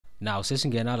Now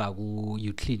sesingena la ku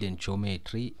Euclidean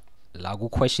geometry, la ku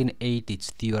question 8, it's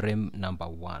theorem number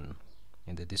 1.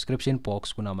 In the description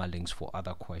box kunama links for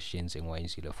other questions and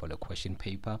engwayizile for the question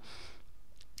paper.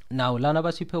 Now lana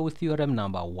basiphe with theorem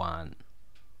number 1.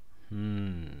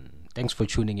 Thanks for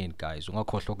tuning in, guys.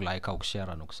 Ungakhohlwa ukulike,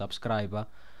 ukushare nokusubscribe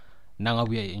nanga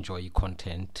we enjoy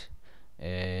content.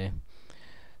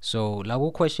 So la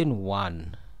ku question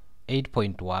 1,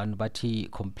 8.1, but he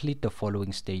complete the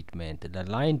following statement. The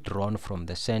line drawn from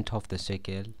the center of the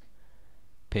circle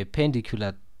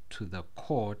perpendicular to the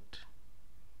chord,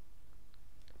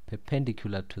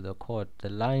 the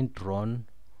line drawn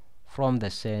from the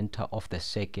center of the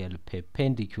circle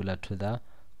perpendicular to the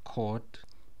chord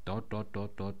dot dot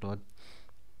dot dot dot,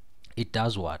 it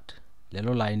does what?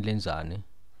 Lelo line lenzani?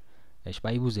 The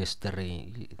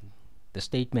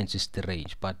statement is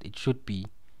strange, but it should be,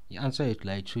 the answer is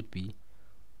like, it should be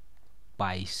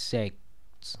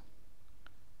bisects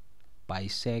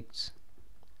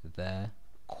the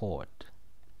chord,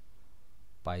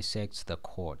 bisects the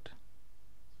chord,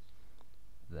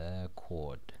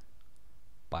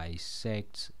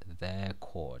 bisects the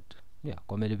chord. Yeah,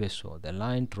 so the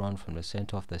line drawn from the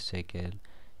center of the circle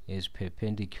is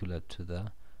perpendicular to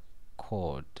the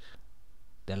chord.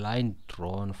 The line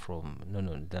drawn from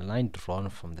the line drawn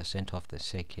from the center of the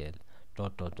circle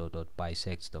dot dot dot dot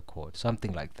bisects the chord,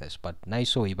 something like this. But nice,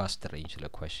 so it was strange the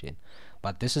question,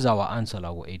 but this is our answer.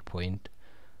 Our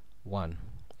 8.1.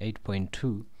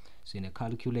 8.2 is in a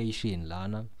calculation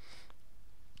lana.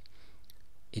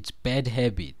 It's bad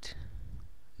habit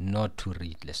not to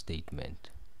read the statement.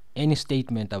 Any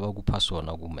statement abakupha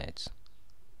sona ku maths,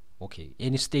 okay,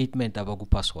 any statement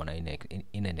abakupha sona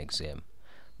in an exam,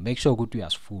 make sure ukuthi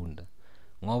uyasifunda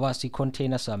ngoba si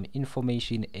contain some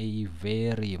information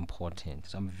very important,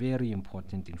 some very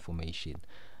important information,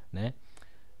 ne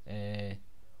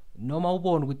noma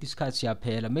ubone ukuthi isikhathi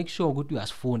siyaphela, make sure ukuthi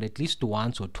uyasifunda at least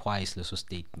once or twice leso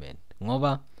statement,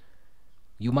 ngoba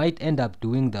you might end up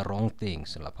doing the wrong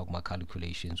things lapha kuma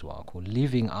calculations wakho,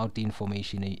 leaving out the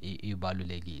information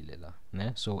ebalulekile la,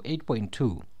 ne. So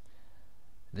 8.2,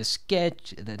 the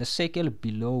sketch the circle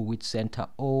below which center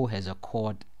O has a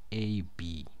chord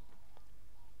AB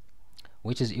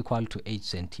which is equal to 8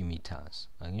 centimeters.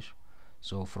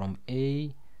 So from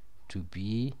A to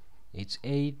B it's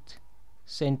 8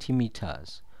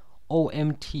 centimeters.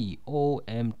 OMT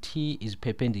is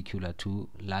perpendicular to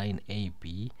line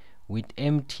AB with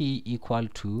MT equal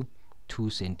to 2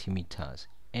 centimeters.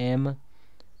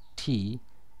 MT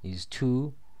is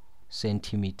 2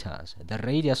 centimeters. The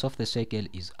radius of the circle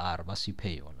is R.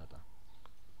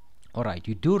 Alright,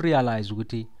 you do realize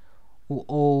ukuthi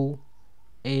OA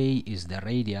is the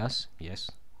radius, yes.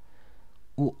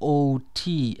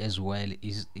 OT as well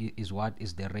is what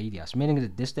is the radius, meaning the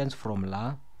distance from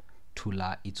La to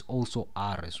La, it's also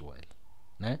R as well,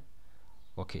 né?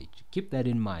 Okay, keep that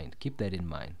in mind.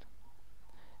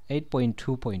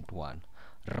 8.2.1,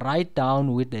 write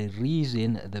down with the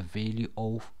reason the value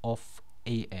of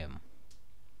AM.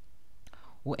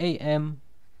 AM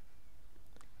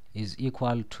is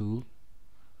equal to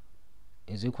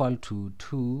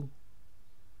 2,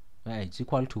 right? It's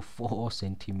equal to 4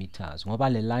 centimeters. Ngoba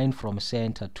le line from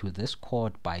center to this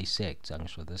chord bisects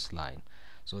actually this line.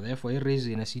 So therefore, a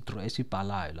reason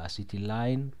esibhalayo la sithi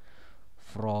line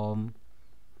from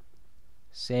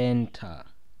center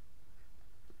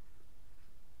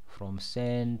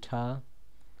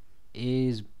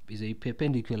is a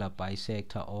perpendicular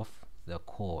bisector of the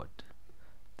chord.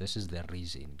 This is the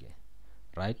reason,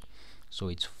 right? So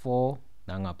it's 4.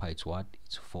 Nangapha it's what?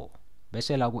 It's 4.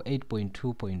 Bese la ku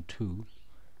 8.2.2,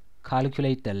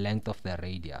 calculate the length of the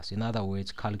radius. In other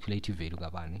words, calculate value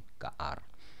kabani ka R.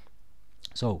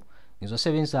 So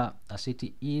ngizosebenzisa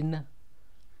asithi in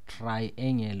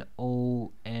triangle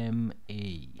OMA,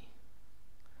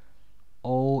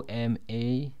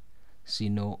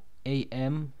 sino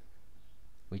AM,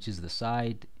 which is the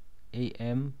side,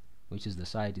 AM, which is the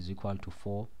side, is equal to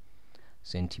 4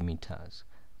 centimeters.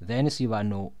 Then siba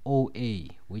no OA,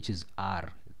 which is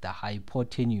R, the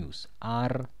hypotenuse.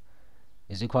 R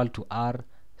is equal to R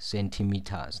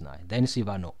centimeters now. Then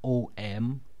siba no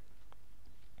OM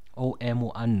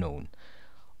unknown.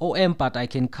 OM, but I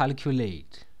can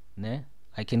calculate, ne?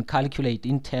 I can calculate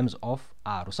in terms of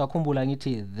R. Usakhumbula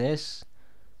ngithi this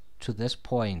to this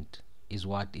point is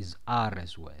what is R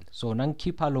as well. So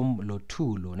nangikipha lo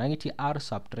 2 lo, nangithi R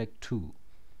subtract 2,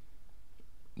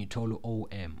 ngithole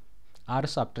OM. R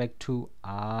subtract 2,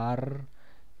 R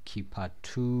keeper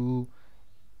 2,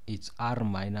 it's R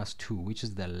minus 2, which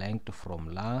is the length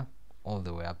from La all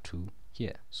the way up to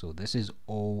here. So this is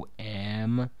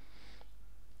OM.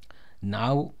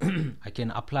 Now I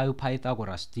can apply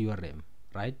Pythagoras theorem,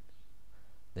 right?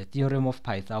 The theorem of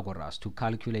Pythagoras to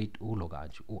calculate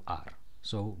r.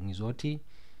 So ngizoti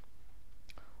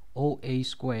OA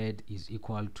squared is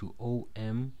equal to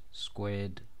OM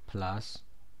squared plus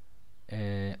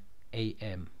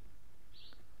AM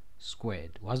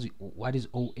squared. What is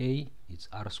OA? It's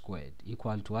r squared,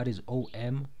 equal to what is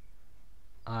OM?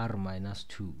 R minus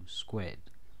 2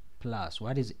 squared, plus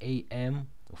what is AM?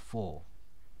 4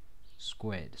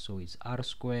 squared. So it's r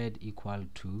squared equal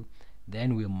to,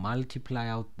 then we multiply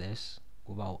out this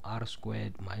over r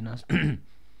squared minus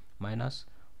minus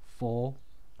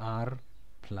 4r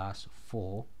plus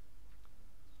 4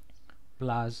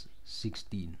 plus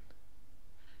 16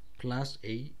 plus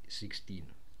a 16.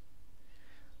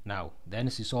 Now then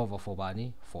solve for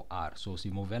bani for r, so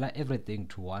simovela everything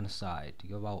to one side.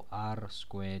 You have r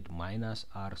squared minus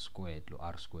r squared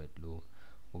lo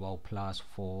about plus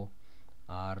 4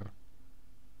 r.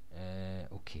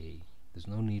 Okay, there's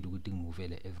no need to move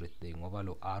everything over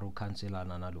lo r cancel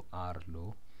lo r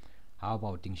lo. How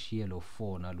about share lo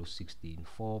 4 na lo 16?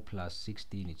 4 plus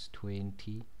 16 it's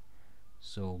 20.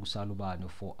 So kusalubani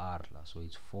 4r la, so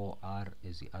it's 4r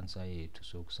is the answer here.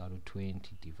 So kusalu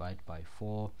 20 divide by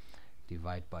 4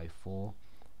 divide by 4,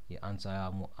 the answer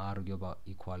r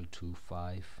equal to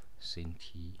 5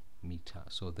 centimeters.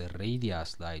 So the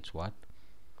radius là it's what?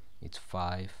 It's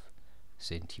 5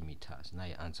 centimeters. Now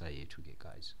your answer here today,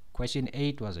 guys. Question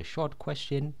 8 was a short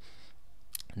question.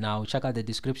 Now check out the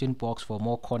description box for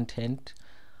more content.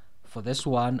 For this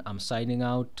one, I'm signing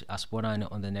out. Asponane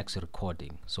on the next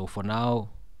recording. So for now,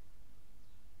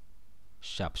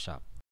 sharp.